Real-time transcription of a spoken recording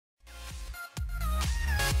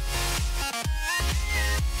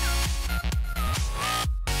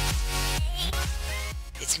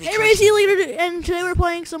Hey, Racy Leader, and today we're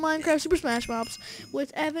playing some Minecraft Super Smash Bros.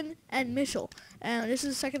 With Evan and Mitchell. And this is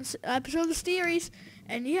the second episode of the series.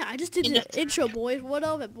 And yeah, I just did the intro, boys. What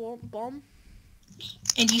of it, bomb?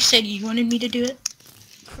 And you said you wanted me to do it?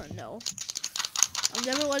 No. I'm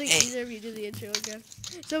never letting either of you do the intro again.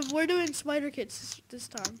 So we're doing spider kits this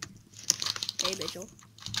time. Hey, Mitchell.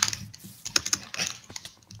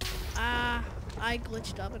 I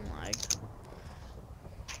glitched up and lagged.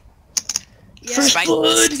 Yeah.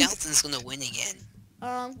 Skeleton's gonna win again.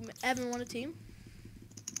 Evan, want a team?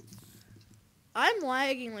 I'm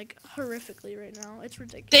lagging like horrifically right now. It's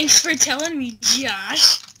ridiculous. Thanks for telling me,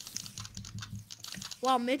 Josh.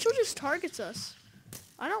 Wow, Mitchell just targets us.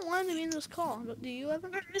 I don't want him to be in this call. Do you,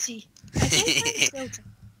 Evan? Where is he?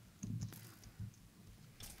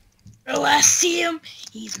 Oh, I see him.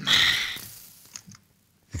 He's mine.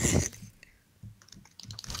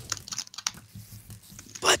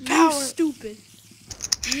 Butt power. You stupid.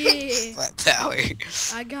 Yeah. Butt power.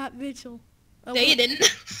 I got Mitchell. No, you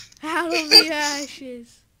didn't. Out of the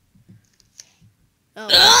ashes. Oh,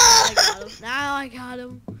 I got him. Now I got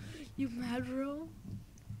him. You mad, bro?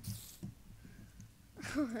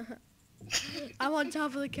 I'm on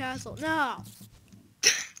top of the castle. No.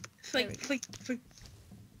 Like.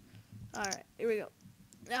 Alright, here we go.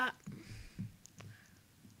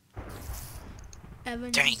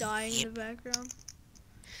 Evan's Dang dying it. in the background.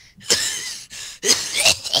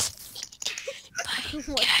 Bye,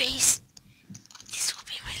 What guys. This will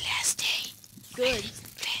be my last day. Good.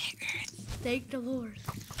 Planet Earth. Thank the Lord.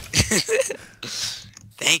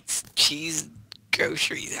 Thanks, cheese,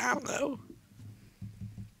 groceries. I don't know.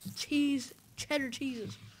 Cheese. Cheddar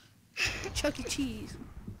cheeses. Chuck E. Cheese.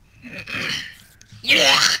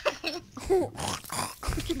 Yeah. What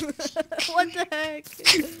the heck?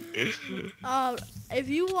 If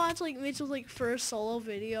you watch like Mitchell's like first solo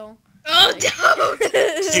video, Oh, like,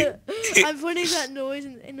 don't. I'm putting that noise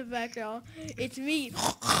in the background. It's me.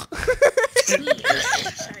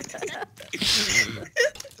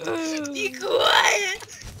 Be quiet.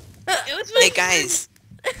 It was my Hey guys,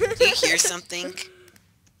 do you hear something?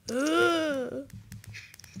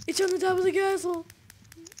 It's on the top of the castle.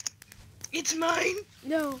 It's mine.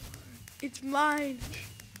 No, it's mine.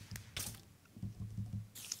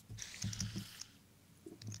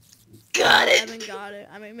 Got I it. haven't got it.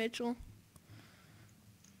 I mean, Mitchell.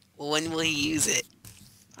 When will he use it?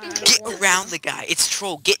 I don't Get want around the guy. It's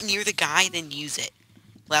troll. Get near the guy, then use it.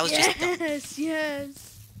 Well, that was just dumb.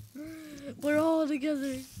 Yes. We're all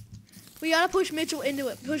together. We gotta push Mitchell into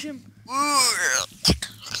it. Push him.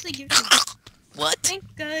 What?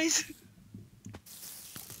 Thanks, guys.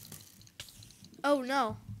 Oh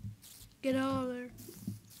no. Get out of there.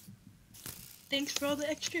 Thanks for all the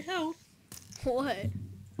extra help. What?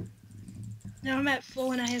 Now I'm at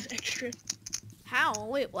full and I have extra. How?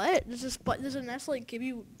 Wait, what? Does a nest like give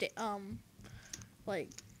you like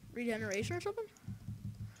regeneration or something?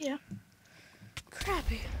 Yeah.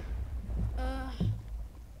 Crappy.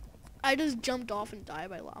 I just jumped off and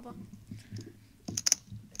died by lava.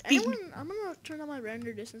 I'm gonna turn on my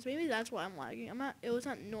render distance. Maybe that's why I'm lagging. It was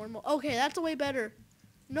not normal. Okay, that's way better.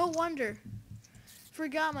 No wonder.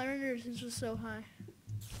 Forgot my render distance was so high.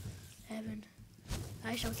 Evan,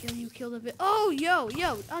 I shall kill you. Kill the Oh, yo,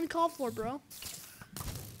 uncalled for, bro.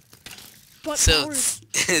 Butt So, powers.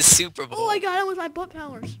 Super Bowl. Oh, I got him with my butt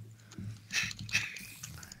powers.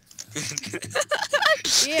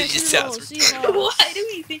 Yeah, It just Super Bowl, sounds Seahawks. Why do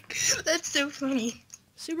we think that's so funny?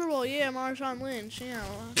 Super Bowl, yeah, Marshawn Lynch, yeah.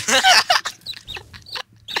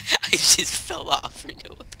 I just fell off for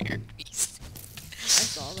no apparent reason. I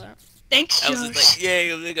saw that. Thanks, I was Josh. just like,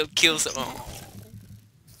 yeah, I'm gonna go kill someone. Oh,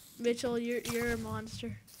 Mitchell, you're a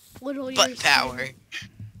monster. Literally, butt you're power.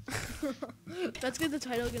 That's good. The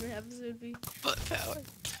title of the episode be. Butt power.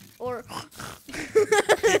 Or. Sorry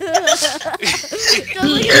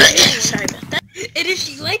about that. And if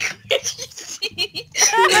you like what you see...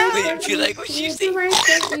 If you like what you see.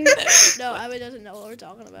 No, Abby doesn't know what we're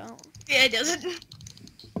talking about. Yeah, it doesn't.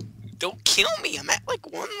 Don't kill me. I'm at like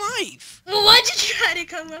 1 life. Well, why'd you try to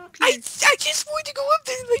come up here? I just wanted to go up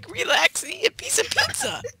there and like relax and eat a piece of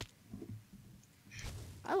pizza.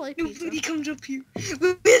 I like pizza. Nobody comes up here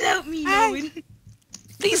without me knowing.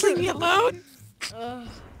 Please leave me alone. Oh,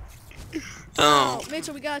 Oh.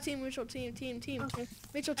 Mitchell, we got a team. Mitchell, team. Okay.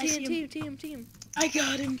 Mitchell, I see team. I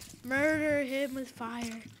got him. Murder him with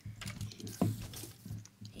fire.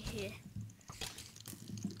 Yeah.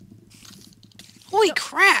 Holy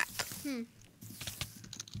crap. Hmm.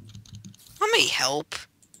 I may help.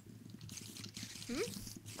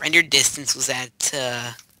 Render distance was at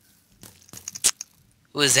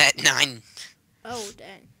 9. Oh,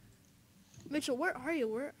 dang. Mitchell, where are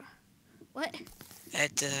you? What?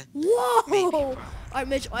 At Whoa! Maybe. Alright,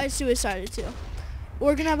 Mitchell, I suicided too.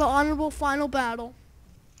 We're gonna have an honorable final battle.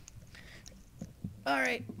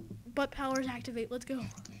 Alright, butt powers activate. Let's go.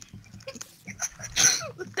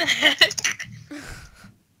 What the heck?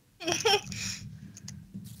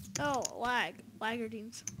 Oh,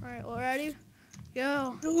 Laggardines. Alright, well, ready?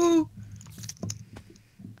 Go. No,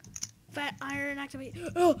 Fat iron activate.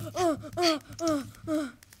 no,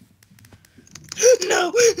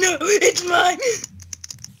 it's mine.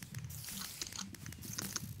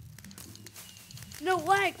 No,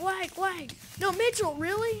 lag. No, Mitchell,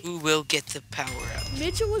 really? who will get the power up?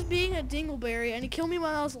 Mitchell was being a dingleberry, and he killed me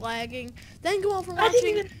while I was lagging. Thank you all for I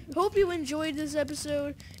didn't watching. Hope you enjoyed this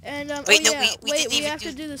episode. And Wait, oh no, yeah, we didn't we even have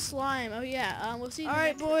do- to do the slime. Oh yeah, we'll see. All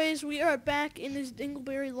right, boys, we are back in this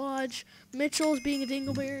dingleberry lodge. Mitchell's being a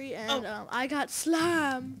dingleberry, and I got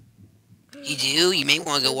slime. You do? You may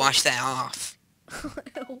want to go wash that off.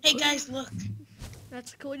 Hey guys, look.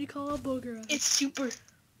 That's what you call a booger. It's super.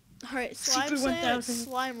 All right, slime Super sand, 1000.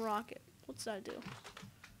 slime rocket. What's that do?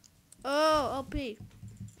 Oh, LP.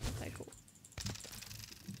 Okay, cool.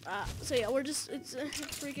 So yeah, it's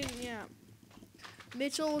freaking, yeah.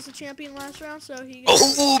 Mitchell was the champion last round, so he got...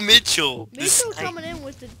 Oh, Mitchell! The Mitchell snipe. coming in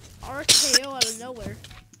with the RKO out of nowhere.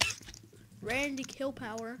 Randy kill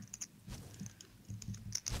power.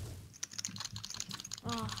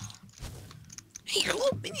 Oh. Hey, your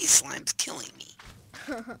little mini slime's killing me.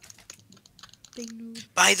 Big noob.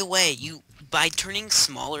 By the way, by turning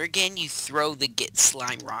smaller again, you throw the get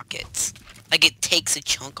slime rockets. Like, it takes a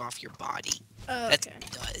chunk off your body. Oh, That's okay. what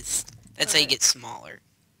it does. That's how you Alright. get smaller.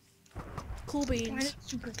 Cool Why beans. did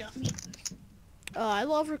super got me? I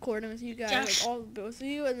love recording with you guys, Josh. like both of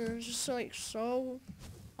you, and it's just like so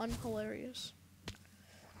unhilarious.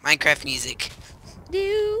 Minecraft music.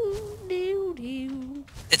 Do do do.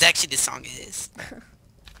 It's actually the song it is.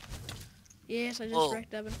 Yes, I just Whoa.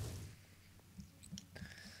 wrecked Evan.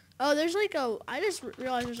 Oh, there's like I just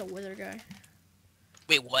realized there's a wither guy.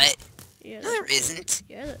 Wait, what? Yeah. No, there isn't.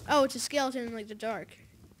 Yeah. Oh, it's a skeleton in like the dark,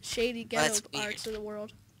 shady ghetto that's weird. parts of the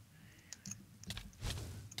world.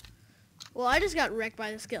 Well, I just got wrecked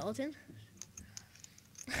by the skeleton.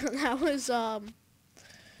 That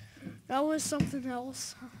was something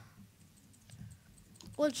else.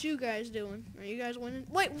 What you guys doing? Are you guys winning?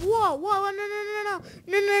 Wait, whoa,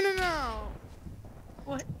 no.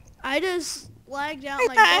 What? I just lagged out,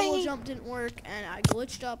 my Bye-bye. double jump didn't work, and I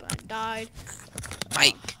glitched up and I died.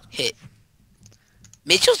 Mike, hit.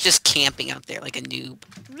 Mitchell's just camping out there like a noob.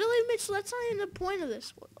 Really, Mitchell? That's not even the point of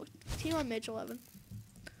this. Team on Mitchell, Evan.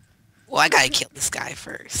 Well, I gotta kill this guy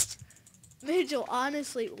first. Mitchell,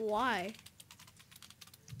 honestly, why?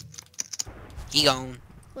 He gone.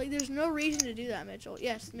 Like, there's no reason to do that, Mitchell.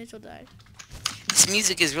 Yes, Mitchell died. This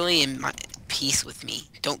music is really in my peace with me.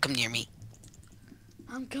 Don't come near me.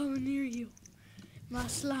 I'm coming near you, my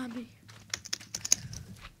slimy.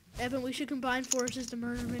 Evan, we should combine forces to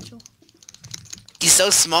murder Mitchell. He's so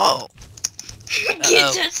small. Can't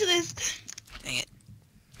touch this. Dang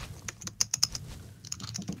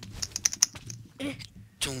it.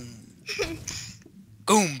 Doom.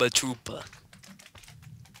 Goomba Troopa.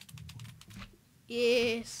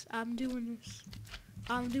 Yes, I'm doing this.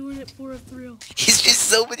 I'm doing it for a thrill. He's just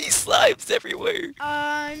so many slimes everywhere.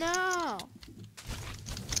 I know.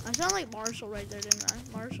 I sound like Marshall right there, didn't I?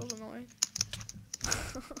 Marshall's annoying.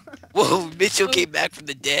 Whoa, Mitchell came back from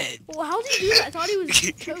the dead. Well, how did he do that? I thought he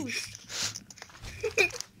was toast.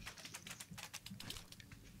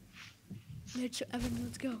 Mitch, Evan,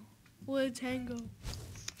 let's go. Let's tango.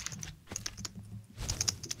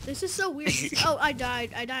 This is so weird. Oh, I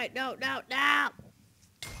died. No.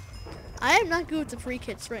 I am not good with the free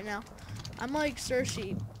kits right now. I'm like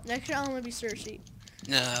Cersei. Next round, I'm gonna be Cersei.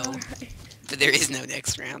 No, Alright. but there is no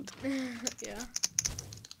next round. Yeah.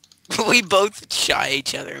 We both shot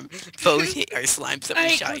each other. Both hit our slimes that we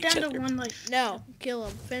Alright, shot go each down to other. 1 life. No, kill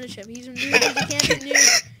him. Finish him. He's a noob. He's a camping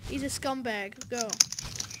noob. He's a scumbag. Go.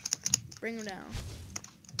 Bring him down.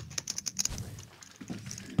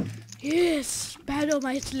 Yes, battle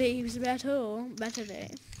my slaves, battle day.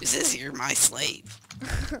 It says you're my slave.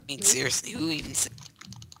 I mean, seriously, who even said?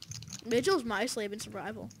 Mitchell's my slave in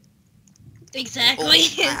survival. Exactly.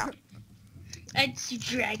 Oh, wow. I'd you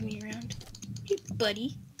drag me around. Hey,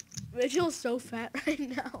 buddy. Mitchell's so fat right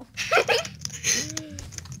now.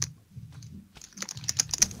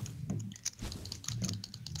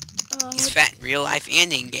 He's fat in real life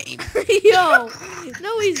and in game. Yo,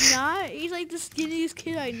 no, he's not. He's like the skinniest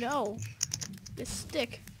kid I know. This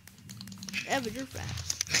stick. Evan, you're fat.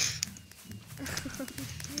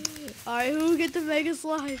 Alright, who get the mega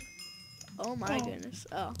slide? Oh my goodness.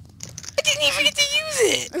 Oh. I didn't even get to use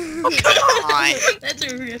it. Oh, come on. That's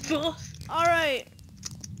a ripple. All right,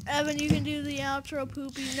 Evan, you can do the outro,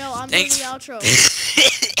 Poopy. No, I'm Thanks. doing the outro.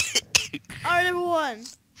 All right, everyone.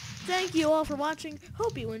 Thank you all for watching.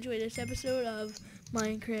 Hope you enjoyed this episode of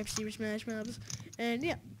Minecraft Super Smash Mobs. And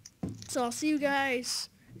yeah, so I'll see you guys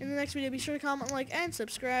in the next video. Be sure to comment, like, and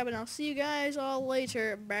subscribe. And I'll see you guys all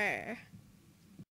later. Bye.